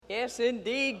Yes,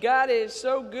 indeed. God is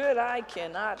so good, I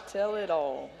cannot tell it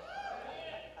all.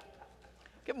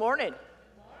 Good morning.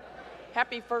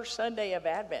 Happy first Sunday of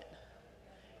Advent.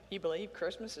 You believe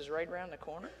Christmas is right around the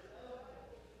corner?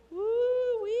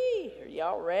 Woo-wee. Are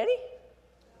y'all ready?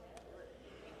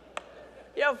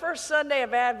 You know, first Sunday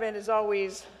of Advent is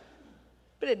always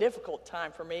been a difficult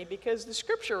time for me because the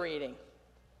scripture reading,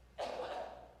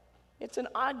 it's an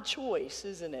odd choice,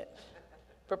 isn't it?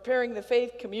 Preparing the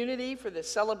faith community for the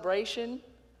celebration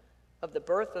of the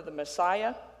birth of the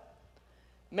Messiah.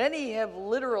 Many have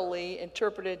literally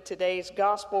interpreted today's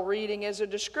gospel reading as a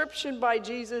description by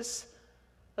Jesus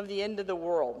of the end of the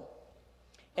world.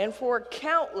 And for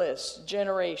countless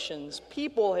generations,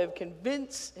 people have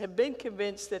been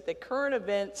convinced that the current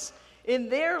events in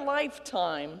their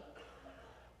lifetime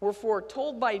were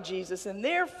foretold by Jesus and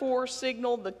therefore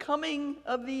signaled the coming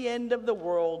of the end of the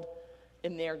world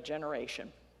in their generation.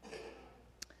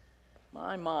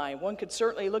 My, one could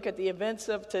certainly look at the events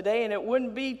of today and it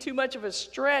wouldn't be too much of a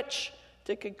stretch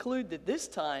to conclude that this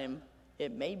time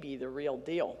it may be the real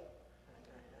deal.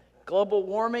 Global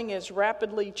warming is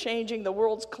rapidly changing the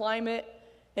world's climate,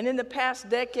 and in the past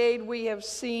decade we have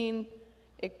seen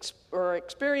or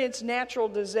experienced natural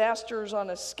disasters on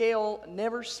a scale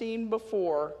never seen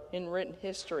before in written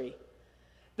history.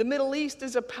 The Middle East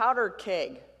is a powder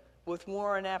keg, with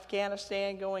war in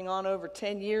Afghanistan going on over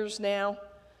 10 years now,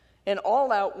 an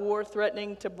all-out war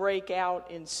threatening to break out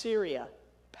in Syria,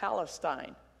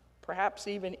 Palestine, perhaps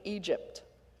even Egypt.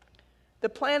 The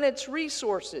planet's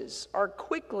resources are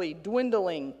quickly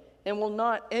dwindling and will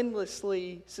not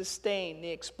endlessly sustain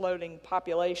the exploding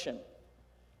population.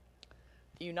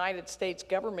 The United States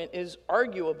government is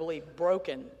arguably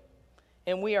broken,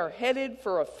 and we are headed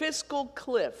for a fiscal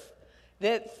cliff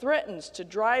that threatens to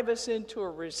drive us into a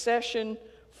recession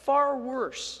far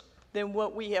worse than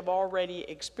what we have already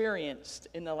experienced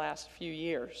in the last few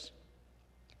years.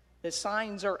 The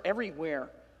signs are everywhere.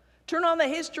 Turn on the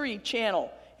History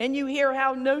Channel and you hear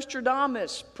how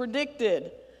Nostradamus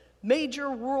predicted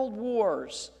major world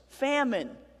wars, famine,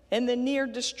 and the near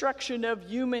destruction of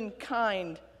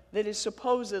humankind that is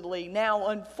supposedly now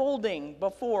unfolding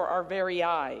before our very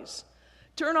eyes.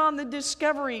 Turn on the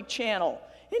Discovery Channel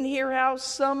and hear how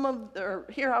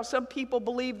some people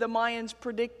believe the Mayans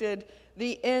predicted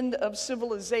the end of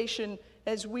civilization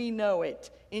as we know it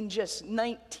in just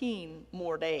 19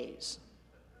 more days.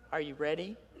 Are you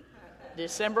ready?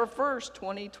 December 1st,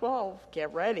 2012.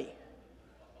 Get ready.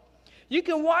 You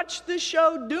can watch the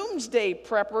show Doomsday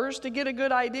Preppers to get a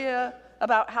good idea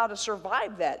about how to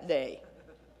survive that day.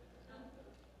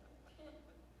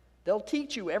 They'll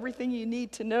teach you everything you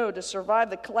need to know to survive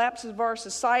the collapse of our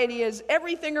society as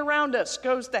everything around us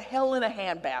goes to hell in a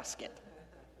handbasket.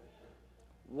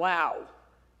 Wow.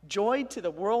 Joy to the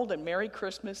world and Merry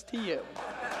Christmas to you.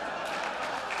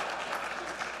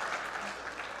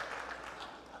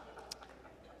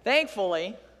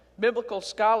 Thankfully, biblical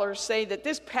scholars say that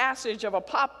this passage of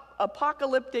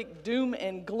apocalyptic doom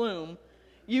and gloom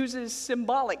uses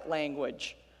symbolic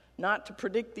language, not to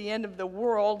predict the end of the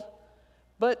world,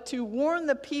 but to warn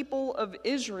the people of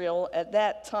Israel at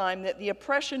that time that the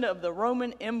oppression of the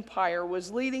Roman Empire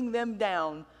was leading them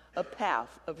down a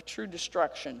path of true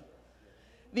destruction.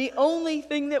 The only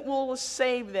thing that will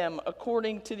save them,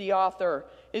 according to the author,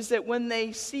 is that when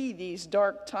they see these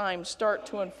dark times start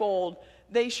to unfold,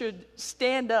 they should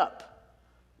stand up,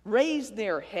 raise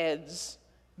their heads,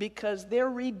 because their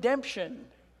redemption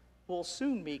will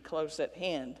soon be close at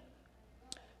hand.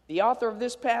 The author of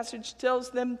this passage tells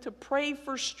them to pray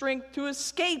for strength to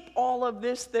escape all of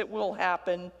this that will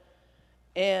happen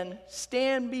and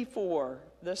stand before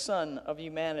the Son of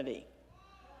humanity.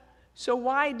 So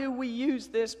why do we use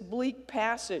this bleak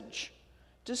passage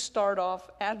to start off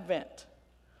Advent?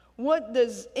 What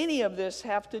does any of this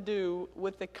have to do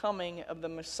with the coming of the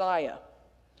Messiah?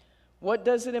 What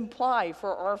does it imply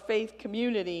for our faith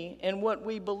community and what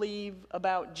we believe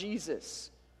about Jesus,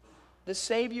 the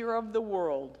Savior of the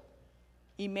world,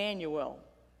 Emmanuel,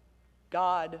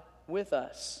 God with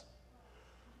us?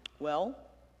 Well,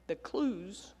 the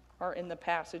clues are in the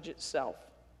passage itself.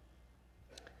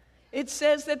 It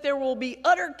says that there will be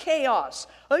utter chaos,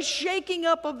 a shaking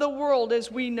up of the world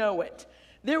as we know it.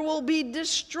 There will be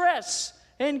distress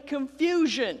and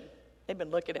confusion. They've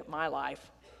been looking at my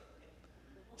life.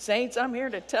 Saints, I'm here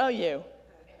to tell you,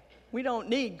 we don't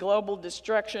need global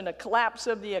destruction, a collapse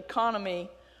of the economy,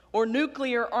 or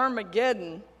nuclear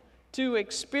Armageddon to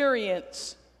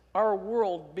experience our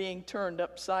world being turned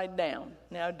upside down.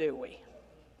 Now, do we?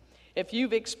 If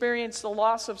you've experienced the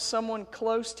loss of someone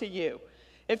close to you,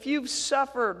 if you've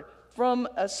suffered from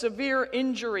a severe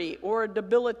injury or a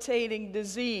debilitating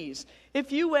disease,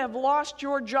 if you have lost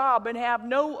your job and have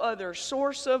no other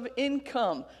source of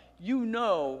income, you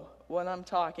know what I'm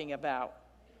talking about.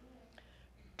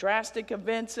 Drastic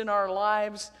events in our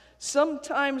lives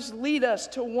sometimes lead us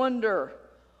to wonder,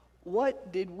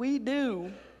 what did we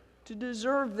do to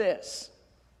deserve this?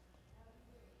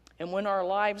 And when our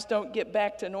lives don't get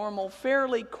back to normal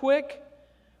fairly quick,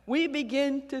 we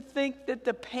begin to think that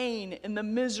the pain and the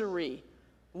misery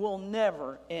will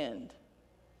never end.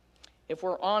 If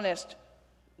we're honest,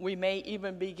 we may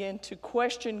even begin to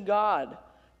question God,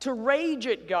 to rage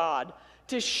at God,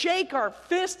 to shake our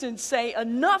fist and say,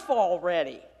 enough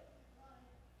already.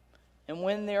 And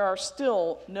when there are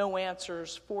still no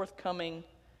answers forthcoming,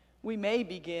 we may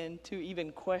begin to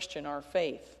even question our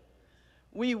faith.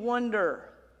 We wonder,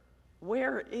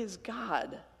 where is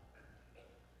God?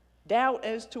 Doubt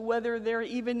as to whether there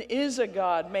even is a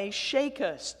God may shake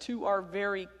us to our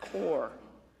very core.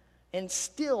 And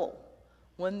still,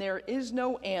 when there is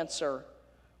no answer,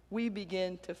 we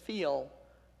begin to feel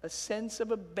a sense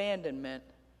of abandonment,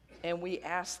 and we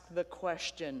ask the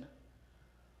question,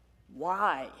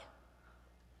 why?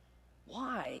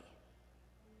 Why?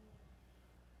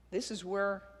 This is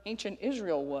where ancient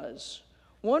Israel was,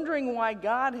 wondering why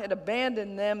God had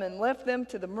abandoned them and left them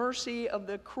to the mercy of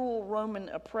the cruel Roman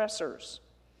oppressors.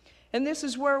 And this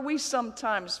is where we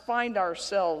sometimes find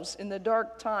ourselves in the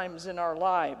dark times in our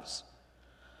lives.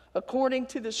 According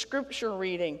to the scripture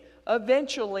reading,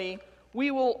 eventually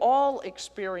we will all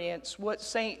experience what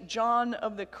St. John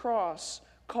of the Cross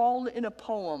called in a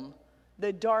poem,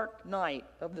 the dark night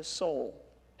of the soul.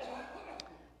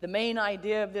 The main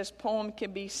idea of this poem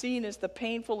can be seen as the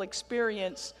painful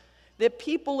experience that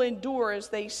people endure as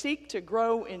they seek to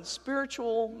grow in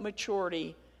spiritual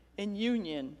maturity in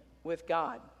union with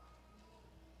God.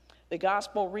 The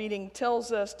gospel reading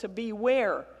tells us to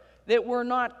beware that we're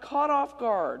not caught off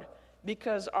guard,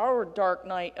 because our dark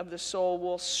night of the soul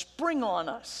will spring on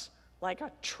us like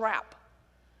a trap.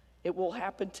 It will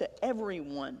happen to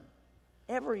everyone,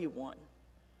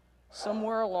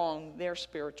 somewhere along their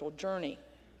spiritual journey.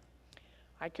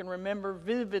 I can remember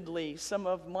vividly some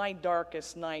of my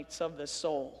darkest nights of the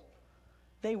soul.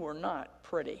 They were not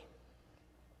pretty.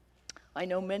 I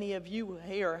know many of you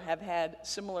here have had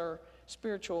similar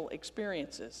spiritual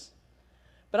experiences.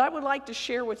 But I would like to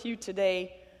share with you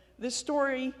today the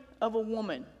story of a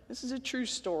woman. This is a true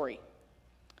story,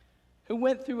 who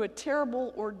went through a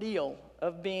terrible ordeal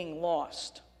of being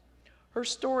lost. Her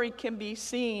story can be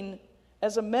seen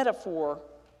as a metaphor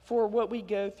for what we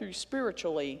go through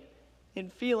spiritually in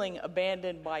feeling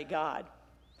abandoned by God.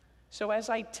 So as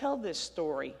I tell this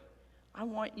story, I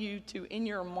want you to, in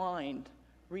your mind,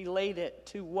 relate it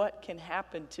to what can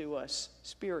happen to us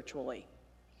spiritually.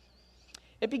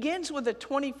 It begins with a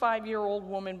 25-year-old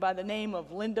woman by the name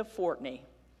of Linda Fortney.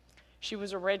 She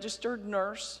was a registered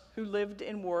nurse who lived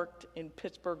and worked in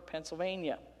Pittsburgh,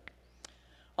 Pennsylvania.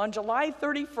 On July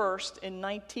 31st in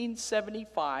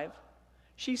 1975,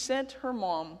 she sent her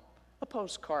mom a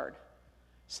postcard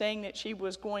saying that she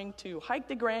was going to hike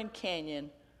the Grand Canyon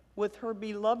with her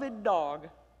beloved dog,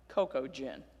 Coco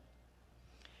Gin.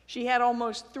 She had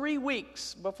almost 3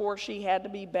 weeks before she had to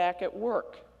be back at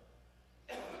work.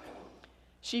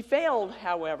 She failed,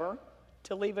 however,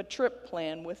 to leave a trip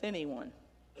plan with anyone.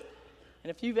 And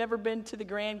if you've ever been to the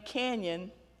Grand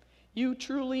Canyon, you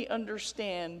truly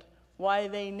understand why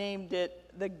they named it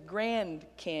the Grand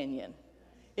Canyon.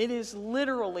 It is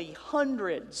literally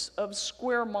hundreds of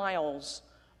square miles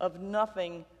of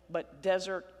nothing but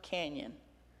desert canyon.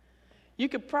 You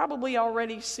could probably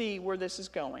already see where this is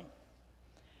going.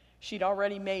 She'd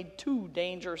already made 2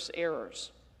 dangerous errors.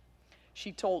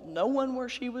 She told no one where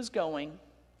she was going,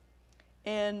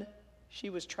 and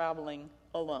she was traveling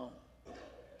alone.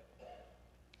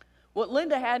 What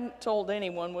Linda hadn't told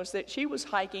anyone was that she was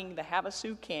hiking the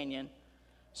Havasu Canyon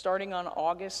starting on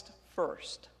August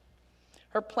 1st.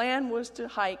 Her plan was to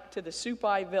hike to the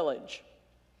Supai village.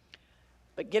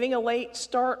 But getting a late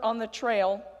start on the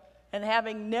trail and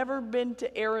having never been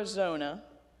to Arizona,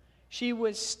 she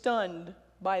was stunned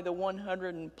by the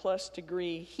 100+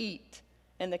 degree heat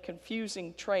and the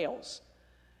confusing trails.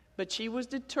 But she was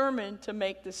determined to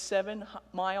make the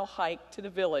 7-mile hike to the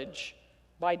village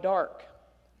by dark.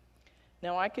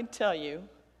 Now, I can tell you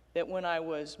that when I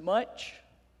was much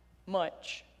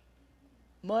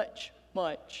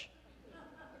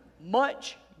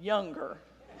younger,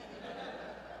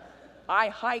 I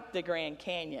hiked the Grand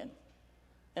Canyon.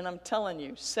 And I'm telling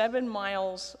you, 7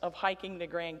 miles of hiking the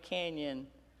Grand Canyon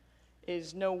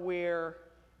is nowhere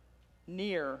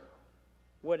near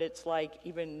what it's like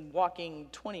even walking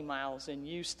 20 miles in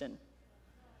Houston.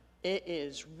 It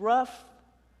is rough,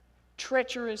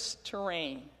 treacherous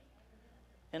terrain.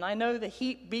 And I know the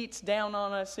heat beats down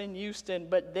on us in Houston,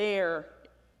 but there,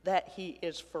 that heat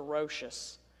is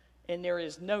ferocious. And there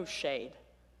is no shade.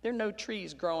 There are no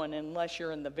trees growing unless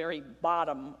you're in the very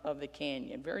bottom of the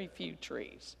canyon. Very few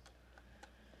trees.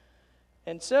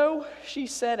 And so she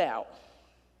set out.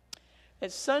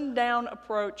 As sundown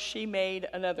approached, she made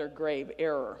another grave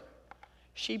error.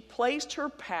 She placed her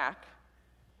pack,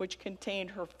 which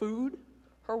contained her food,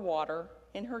 her water,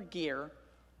 and her gear,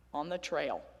 on the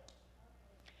trail.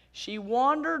 She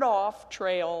wandered off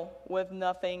trail with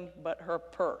nothing but her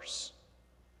purse.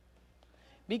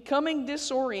 Becoming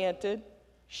disoriented,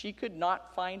 she could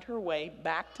not find her way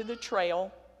back to the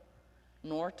trail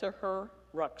nor to her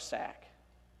rucksack.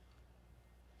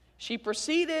 She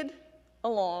proceeded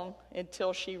along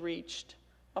until she reached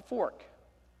a fork.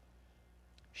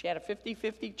 She had a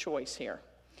 50-50 choice here.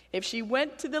 If she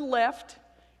went to the left,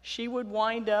 she would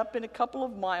wind up in a couple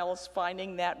of miles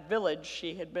finding that village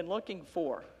she had been looking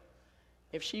for.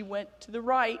 If she went to the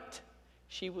right,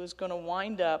 she was going to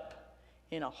wind up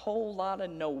in a whole lot of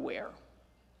nowhere.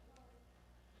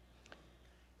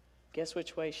 Guess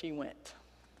which way she went?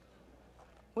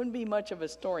 Wouldn't be much of a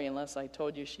story unless I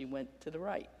told you she went to the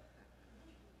right.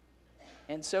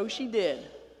 And so she did.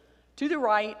 To the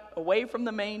right, away from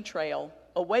the main trail,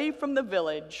 away from the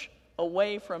village,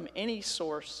 away from any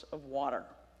source of water.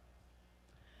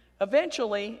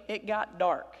 Eventually, it got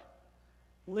dark.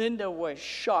 Linda was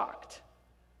shocked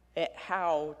at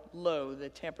how low the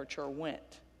temperature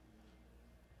went.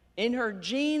 In her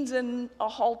jeans and a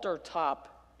halter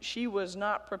top, she was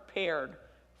not prepared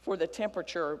for the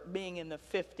temperature being in the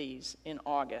 50s in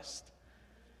August.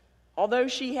 Although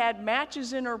she had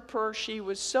matches in her purse, she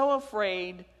was so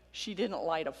afraid she didn't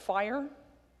light a fire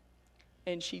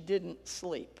and she didn't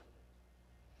sleep.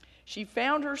 She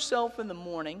found herself in the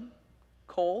morning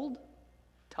cold,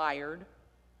 tired,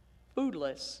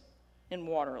 foodless, and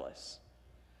waterless.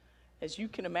 As you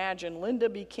can imagine, Linda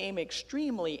became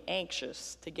extremely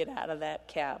anxious to get out of that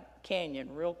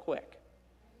canyon real quick.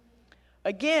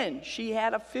 Again, she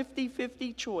had a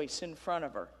 50-50 choice in front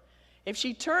of her. If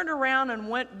she turned around and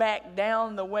went back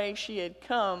down the way she had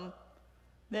come,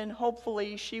 then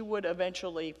hopefully she would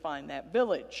eventually find that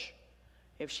village.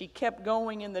 If she kept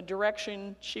going in the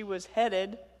direction she was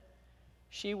headed,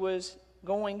 she was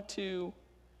going to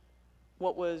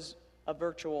what was a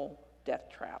virtual death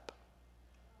trap.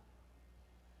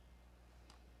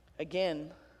 Again,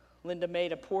 Linda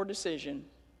made a poor decision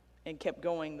and kept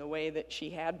going the way that she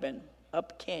had been,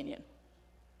 up canyon.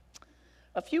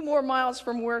 A few more miles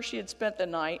from where she had spent the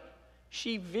night,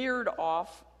 she veered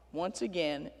off once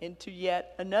again into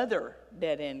yet another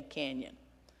dead-end canyon.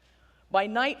 By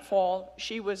nightfall,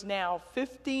 she was now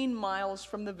 15 miles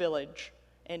from the village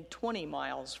and 20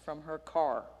 miles from her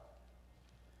car.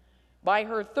 By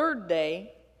her third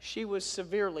day, she was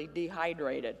severely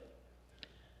dehydrated.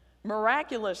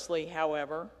 Miraculously,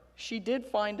 however, she did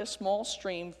find a small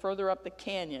stream further up the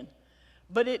canyon,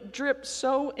 but it dripped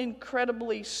so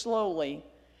incredibly slowly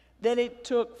that it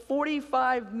took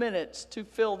 45 minutes to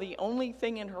fill the only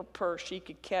thing in her purse she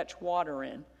could catch water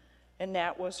in, and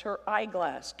that was her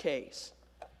eyeglass case.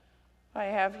 I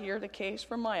have here the case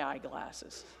for my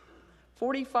eyeglasses.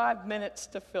 45 minutes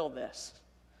to fill this.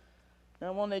 And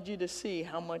I wanted you to see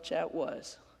how much that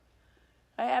was.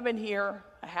 I have in here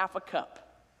a half a cup.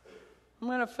 I'm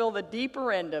going to fill the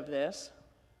deeper end of this.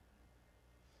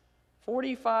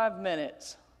 45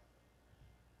 minutes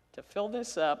to fill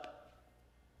this up.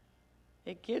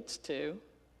 It gets to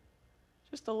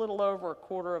just a little over a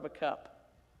quarter of a cup.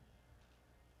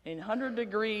 In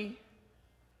 100-degree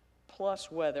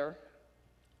plus weather,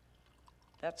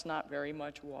 that's not very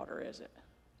much water, is it?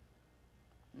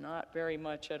 Not very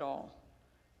much at all.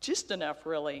 Just enough,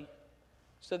 really,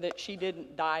 so that she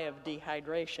didn't die of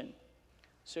dehydration,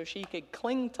 so she could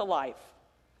cling to life.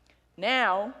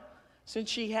 Now, since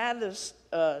she had this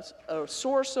a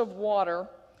source of water,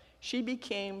 she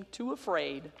became too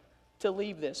afraid to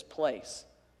leave this place,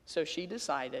 so she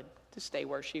decided to stay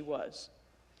where she was.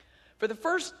 For the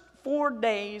first 4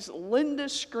 days, Linda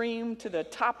screamed to the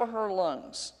top of her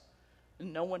lungs,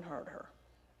 and no one heard her.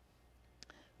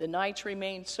 The nights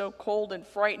remained so cold and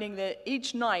frightening that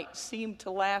each night seemed to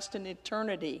last an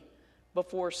eternity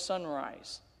before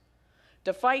sunrise.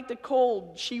 To fight the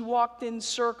cold, she walked in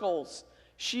circles,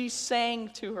 she sang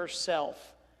to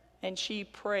herself, and she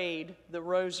prayed the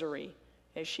rosary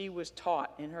as she was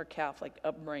taught in her Catholic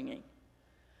upbringing.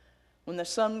 When the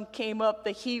sun came up,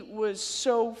 the heat was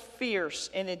so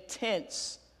fierce and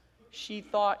intense, she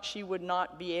thought she would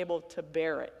not be able to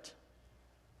bear it.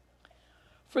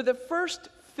 For the first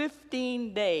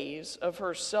 15 days of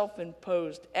her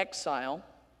self-imposed exile,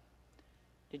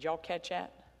 did y'all catch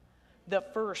that? The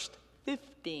first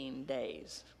 15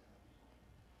 days.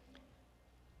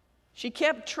 She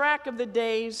kept track of the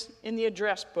days in the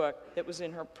address book that was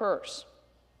in her purse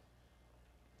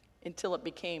until it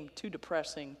became too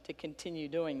depressing to continue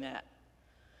doing that.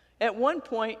 At one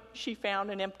point, she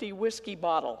found an empty whiskey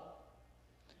bottle.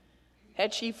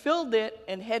 Had she filled it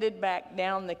and headed back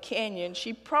down the canyon,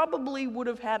 she probably would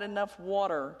have had enough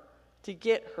water to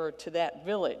get her to that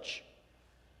village.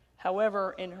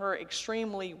 However, in her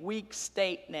extremely weak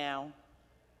state now,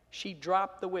 she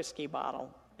dropped the whiskey bottle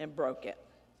and broke it.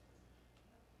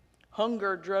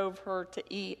 Hunger drove her to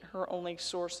eat her only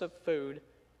source of food,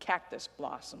 cactus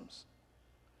blossoms.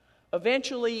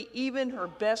 Eventually, even her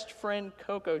best friend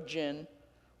Coco Gin,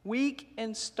 weak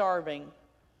and starving,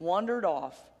 wandered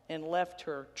off and left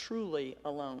her truly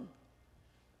alone.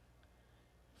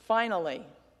 Finally,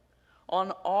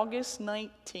 on August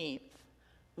 19th,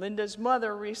 Linda's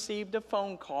mother received a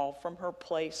phone call from her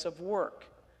place of work.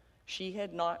 She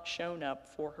had not shown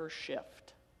up for her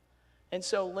shift. And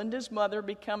so Linda's mother,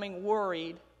 becoming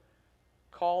worried,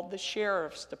 called the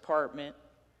sheriff's department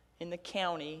in the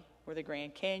county where the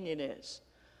Grand Canyon is.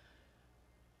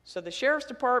 So the sheriff's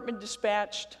department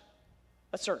dispatched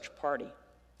a search party.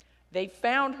 They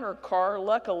found her car,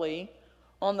 luckily,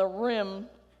 on the rim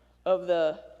of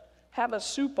the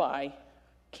Havasupai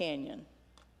Canyon.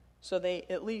 So they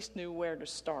at least knew where to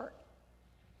start.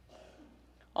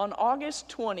 On August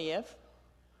 20th,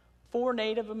 4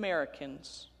 Native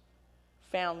Americans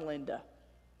found Linda.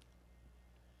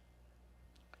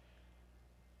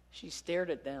 She stared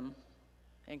at them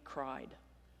and cried.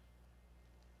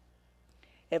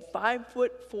 At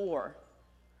 5'4",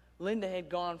 Linda had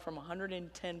gone from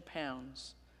 110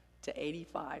 pounds to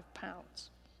 85 pounds.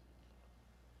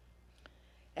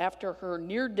 After her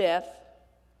near-death,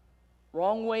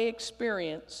 wrong-way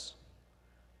experience,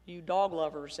 you dog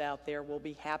lovers out there will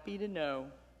be happy to know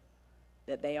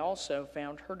that they also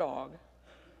found her dog,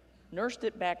 nursed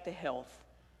it back to health,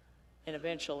 and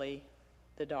eventually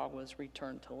the dog was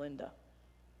returned to Linda.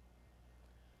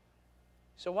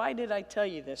 So why did I tell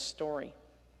you this story?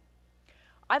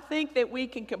 I think that we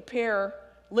can compare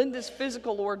Linda's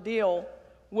physical ordeal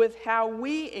with how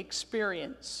we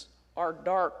experience our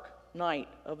dark night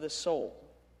of the soul.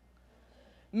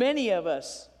 Many of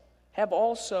us have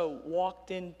also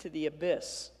walked into the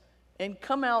abyss and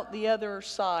come out the other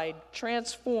side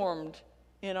transformed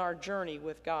in our journey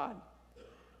with God.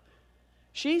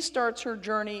 She starts her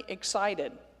journey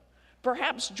excited,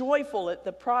 perhaps joyful at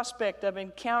the prospect of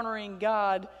encountering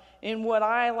God in what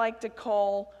I like to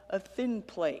call a thin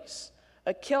place,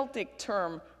 a Celtic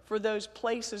term for those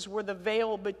places where the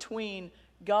veil between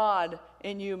God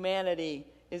and humanity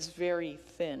is very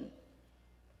thin.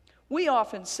 We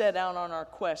often set out on our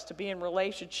quest to be in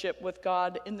relationship with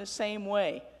God in the same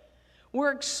way.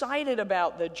 We're excited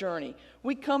about the journey.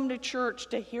 We come to church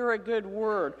to hear a good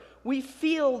word. We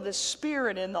feel the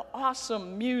Spirit in the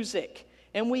awesome music,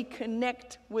 and we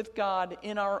connect with God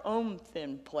in our own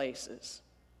thin places.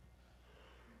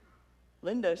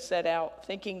 Linda set out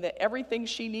thinking that everything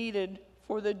she needed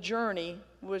for the journey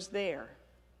was there.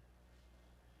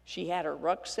 She had her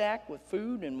rucksack with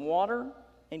food and water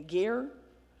and gear.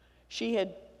 She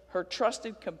had her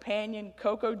trusted companion,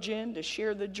 Coco Gin, to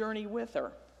share the journey with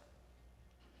her.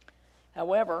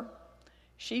 However,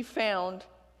 she found,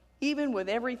 even with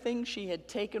everything she had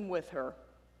taken with her,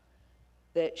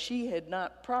 that she had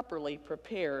not properly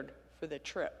prepared for the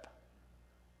trip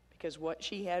because what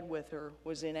she had with her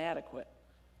was inadequate.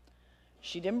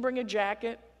 She didn't bring a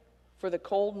jacket for the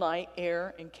cold night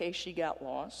air in case she got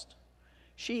lost.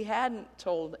 She hadn't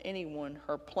told anyone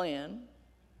her plan.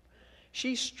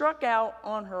 She struck out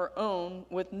on her own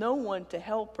with no one to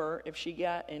help her if she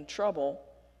got in trouble.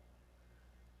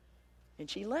 And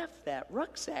she left that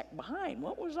rucksack behind.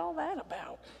 What was all that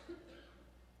about?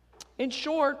 In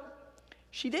short,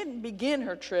 she didn't begin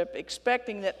her trip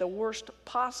expecting that the worst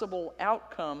possible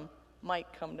outcome might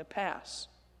come to pass.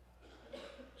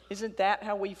 Isn't that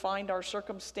how we find our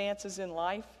circumstances in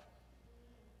life?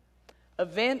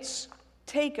 Events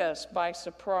take us by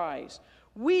surprise.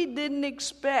 We didn't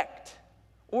expect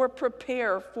or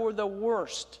prepare for the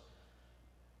worst,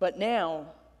 but now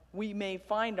we may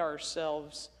find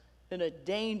ourselves in a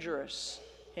dangerous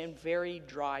and very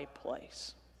dry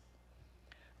place.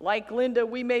 Like Linda,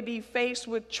 we may be faced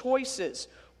with choices,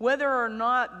 whether or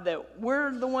not that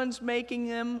we're the ones making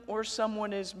them or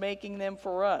someone is making them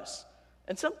for us.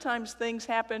 And sometimes things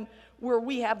happen where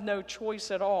we have no choice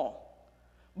at all.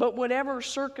 But whatever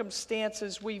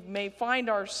circumstances we may find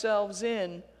ourselves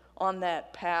in on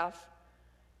that path,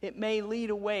 It may lead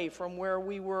away from where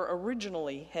we were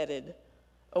originally headed,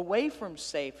 away from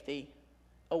safety,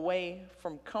 away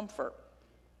from comfort.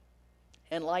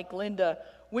 And like Linda,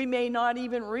 we may not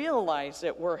even realize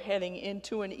that we're heading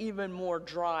into an even more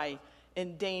dry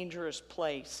and dangerous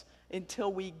place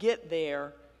until we get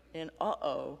there and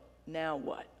now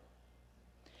what?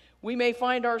 We may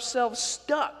find ourselves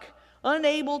stuck,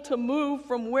 unable to move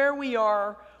from where we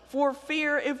are, for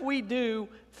fear if we do,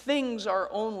 things are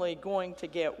only going to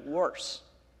get worse.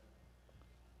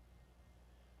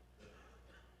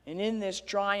 And in this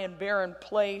dry and barren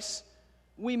place,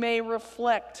 we may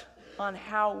reflect on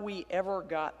how we ever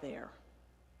got there.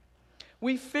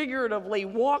 We figuratively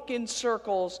walk in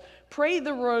circles, pray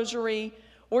the rosary,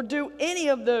 or do any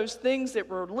of those things that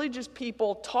religious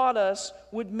people taught us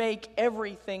would make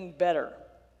everything better.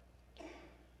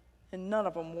 And none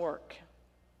of them work.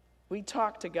 We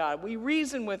talk to God, we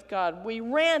reason with God, we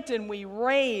rant and we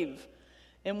rave.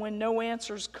 And when no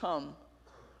answers come,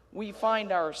 we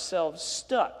find ourselves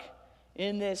stuck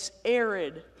in this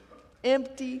arid,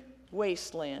 empty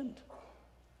wasteland.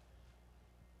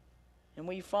 And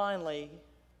we finally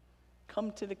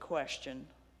come to the question,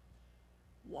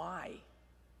 why?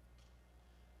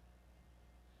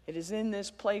 It is in this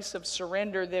place of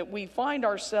surrender that we find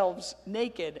ourselves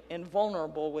naked and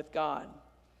vulnerable with God.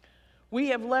 We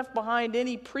have left behind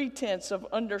any pretense of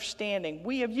understanding.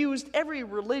 We have used every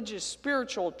religious,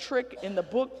 spiritual trick in the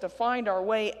book to find our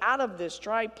way out of this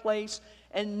dry place,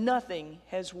 and nothing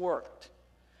has worked.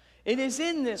 It is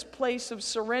in this place of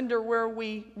surrender where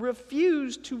we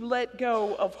refuse to let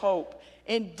go of hope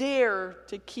and dare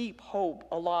to keep hope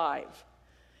alive.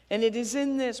 And it is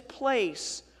in this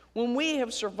place when we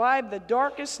have survived the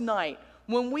darkest night,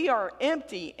 when we are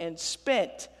empty and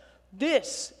spent,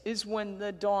 this is when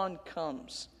the dawn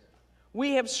comes.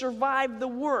 We have survived the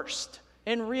worst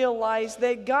and realized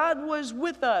that God was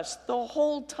with us the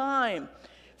whole time,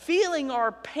 feeling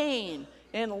our pain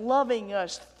and loving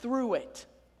us through it.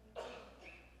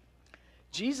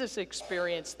 Jesus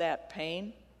experienced that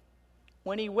pain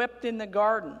when he wept in the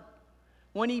garden,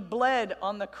 when he bled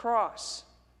on the cross,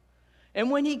 and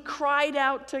when he cried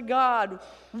out to God,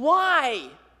 "Why?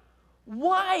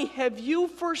 Why have you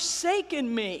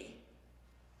forsaken me?"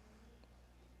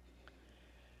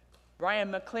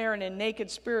 Brian McLaren in Naked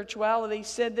Spirituality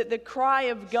said that the cry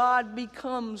of God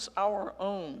becomes our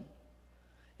own.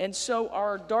 And so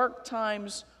our dark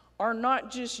times are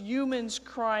not just humans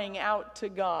crying out to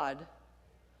God,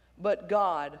 but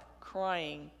God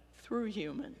crying through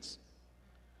humans.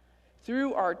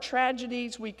 Through our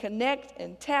tragedies, we connect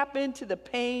and tap into the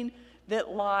pain that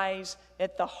lies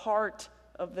at the heart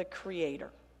of the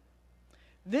Creator.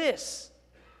 This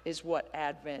is what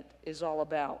Advent is all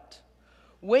about.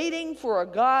 Waiting for a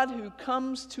God who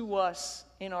comes to us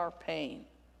in our pain.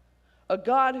 A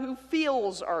God who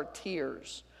feels our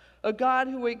tears. A God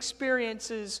who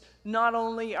experiences not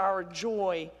only our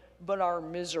joy, but our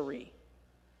misery.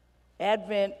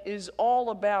 Advent is all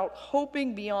about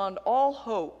hoping beyond all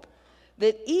hope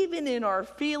that even in our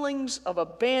feelings of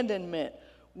abandonment,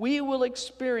 we will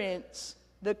experience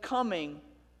the coming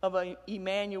of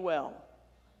Emmanuel,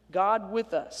 God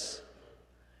with us.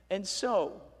 And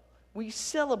so, we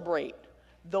celebrate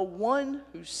the one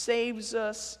who saves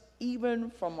us even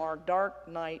from our dark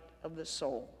night of the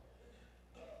soul.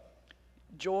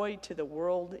 Joy to the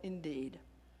world indeed.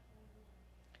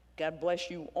 God bless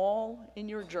you all in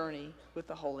your journey with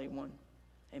the Holy One.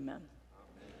 Amen.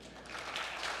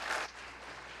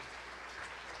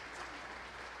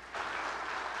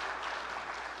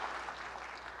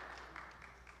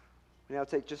 We now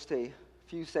take just a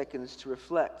few seconds to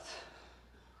reflect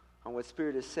on what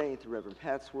Spirit is saying through Reverend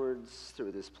Pat's words,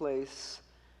 through this place,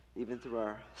 even through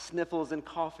our sniffles and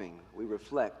coughing. We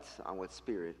reflect on what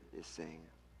Spirit is saying.